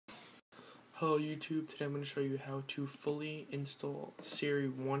Hello YouTube, today I'm going to show you how to fully install Siri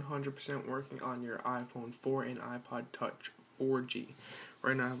 100% working on your iPhone 4 and iPod Touch 4G.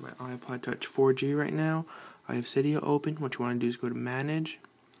 Right now I have my iPod Touch 4G right now. I have Cydia open. What you want to do is go to Manage,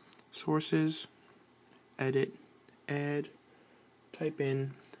 Sources, Edit, Add, type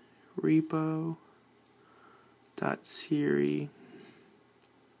in repo.siri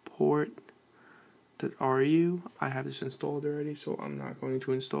port.ru. I have this installed already, so I'm not going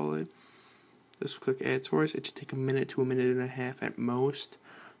to install it. Just click Add Source. It should take a minute to a minute and a half at most.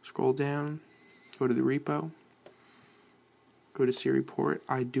 Scroll down, go to the repo, go to Siri port.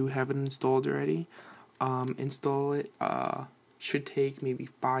 I do have it installed already. Install it. Should take maybe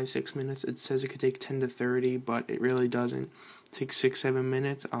 5-6 minutes. It says it could take 10 to 30, but it really doesn't. It takes 6-7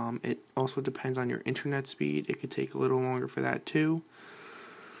 minutes. It also depends on your internet speed. It could take a little longer for that too.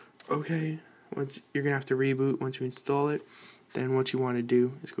 Okay, you're gonna have to reboot once you install it. Then what you want to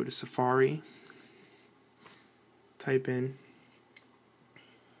do is go to Safari. Type in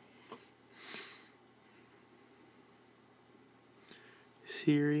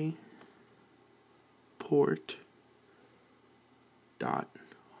Siri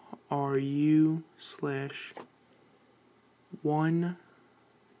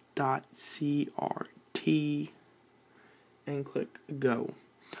and click go.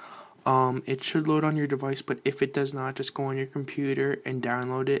 It should load on your device, but if it does not, just go on your computer and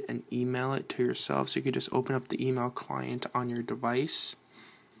download it and email it to yourself. So you can just open up the email client on your device.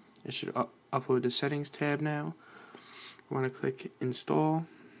 It should upload the settings tab now. You want to click install,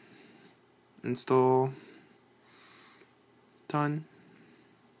 done.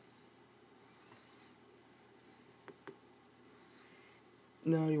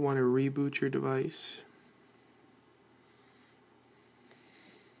 Now you want to reboot your device.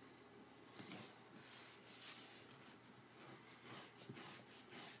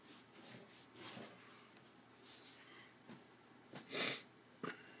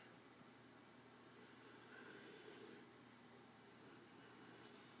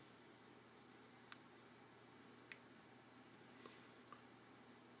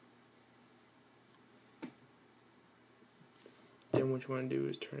 Then what you want to do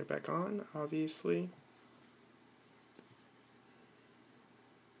is turn it back on, obviously.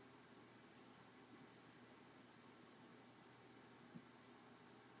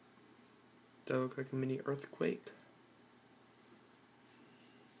 That looks like a mini earthquake.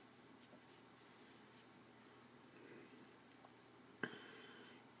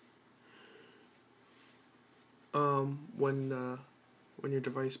 When your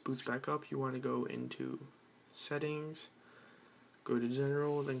device boots back up, you want to go into Settings, go to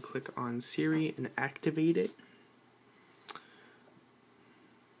General, then click on Siri and activate it.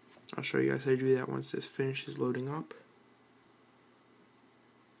 I'll show you guys how to do that once this finishes loading up.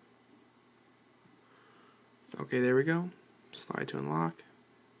 Okay, there we go. Slide to unlock.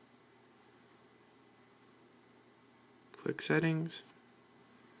 Click Settings.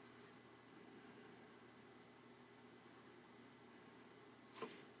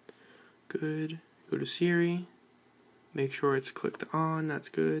 Good. Go to Siri. Make sure it's clicked on. That's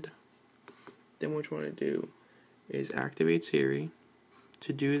good. Then what you want to do is activate Siri.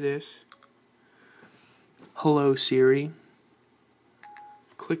 To do this, hello Siri.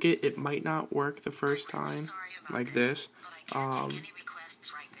 Click it. It might not work the first time like this.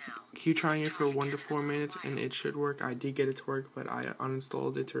 Keep trying it for 1 to 4 minutes and it should work. I did get it to work, but I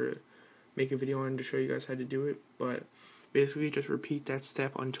uninstalled it to make a video on to show you guys how to do it. But basically just repeat that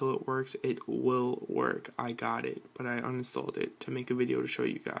step until it works. It will work. I got it, but I uninstalled it to make a video to show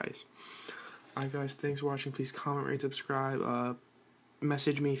you guys. Alright guys, thanks for watching. Please comment, rate, subscribe.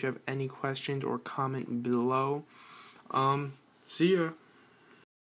 Message me if you have any questions or comment below. See ya.